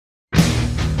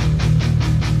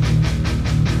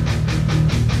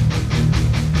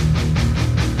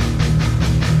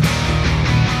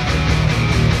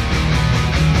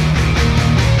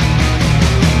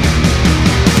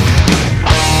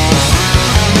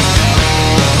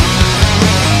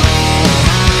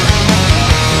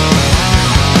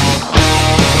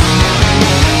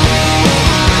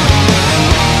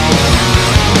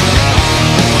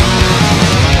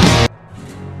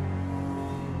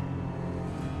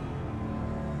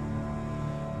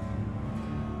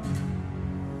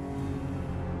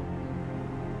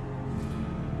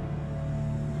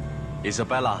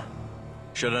Isabella,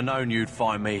 should have known you'd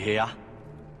find me here.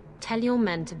 Tell your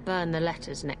men to burn the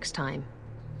letters next time.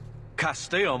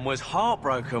 Castillon was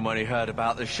heartbroken when he heard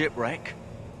about the shipwreck.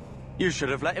 You should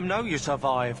have let him know you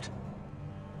survived.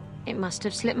 It must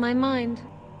have slipped my mind.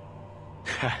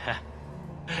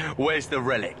 Where's the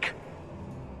relic?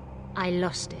 I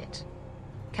lost it.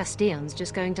 Castillon's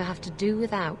just going to have to do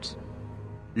without.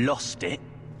 Lost it?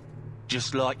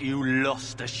 Just like you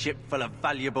lost a ship full of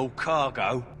valuable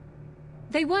cargo?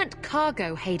 They weren't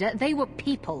cargo, Hader. They were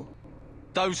people.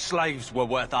 Those slaves were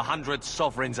worth 100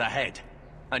 sovereigns a head,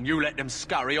 and you let them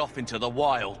scurry off into the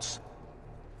wilds.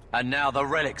 And now the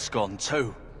relic's gone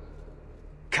too.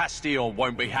 Castillon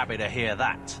won't be happy to hear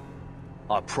that.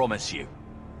 I promise you.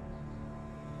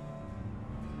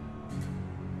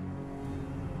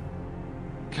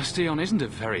 Castillon isn't a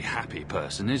very happy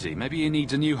person, is he? Maybe he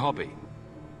needs a new hobby.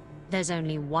 There's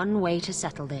only one way to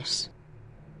settle this.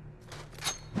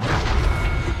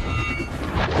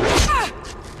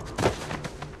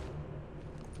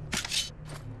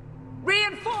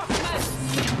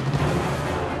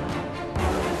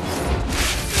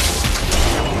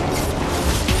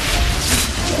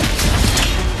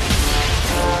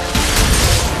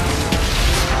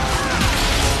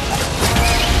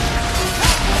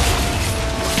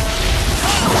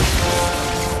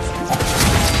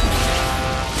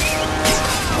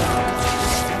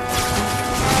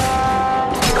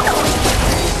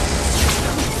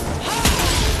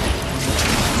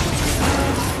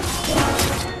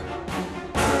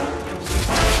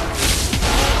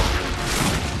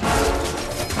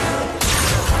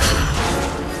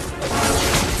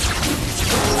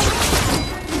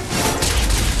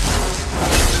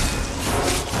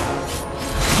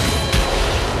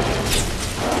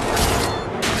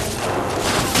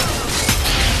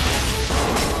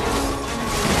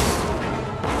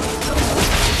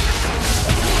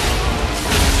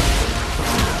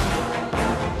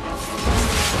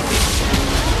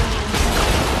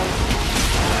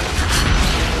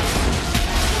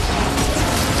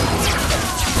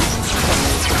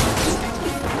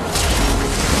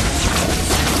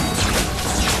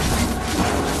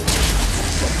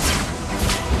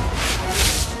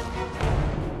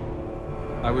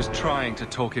 I was trying to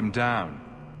talk him down.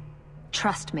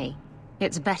 Trust me,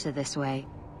 it's better this way.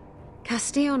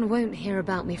 Castillon won't hear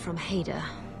about me from Hader,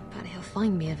 but he'll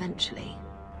find me eventually.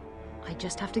 I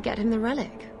just have to get him the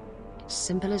relic. It's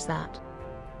simple as that.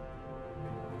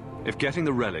 If getting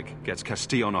the relic gets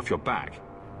Castillon off your back,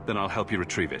 then I'll help you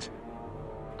retrieve it.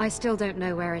 I still don't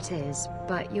know where it is,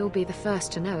 but you'll be the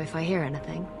first to know if I hear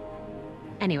anything.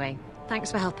 Anyway, thanks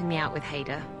for helping me out with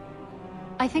Hader.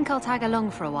 I think I'll tag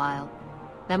along for a while.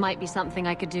 There might be something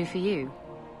I could do for you.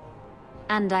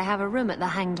 And I have a room at the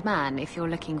Hanged Man if you're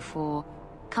looking for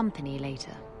company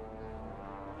later.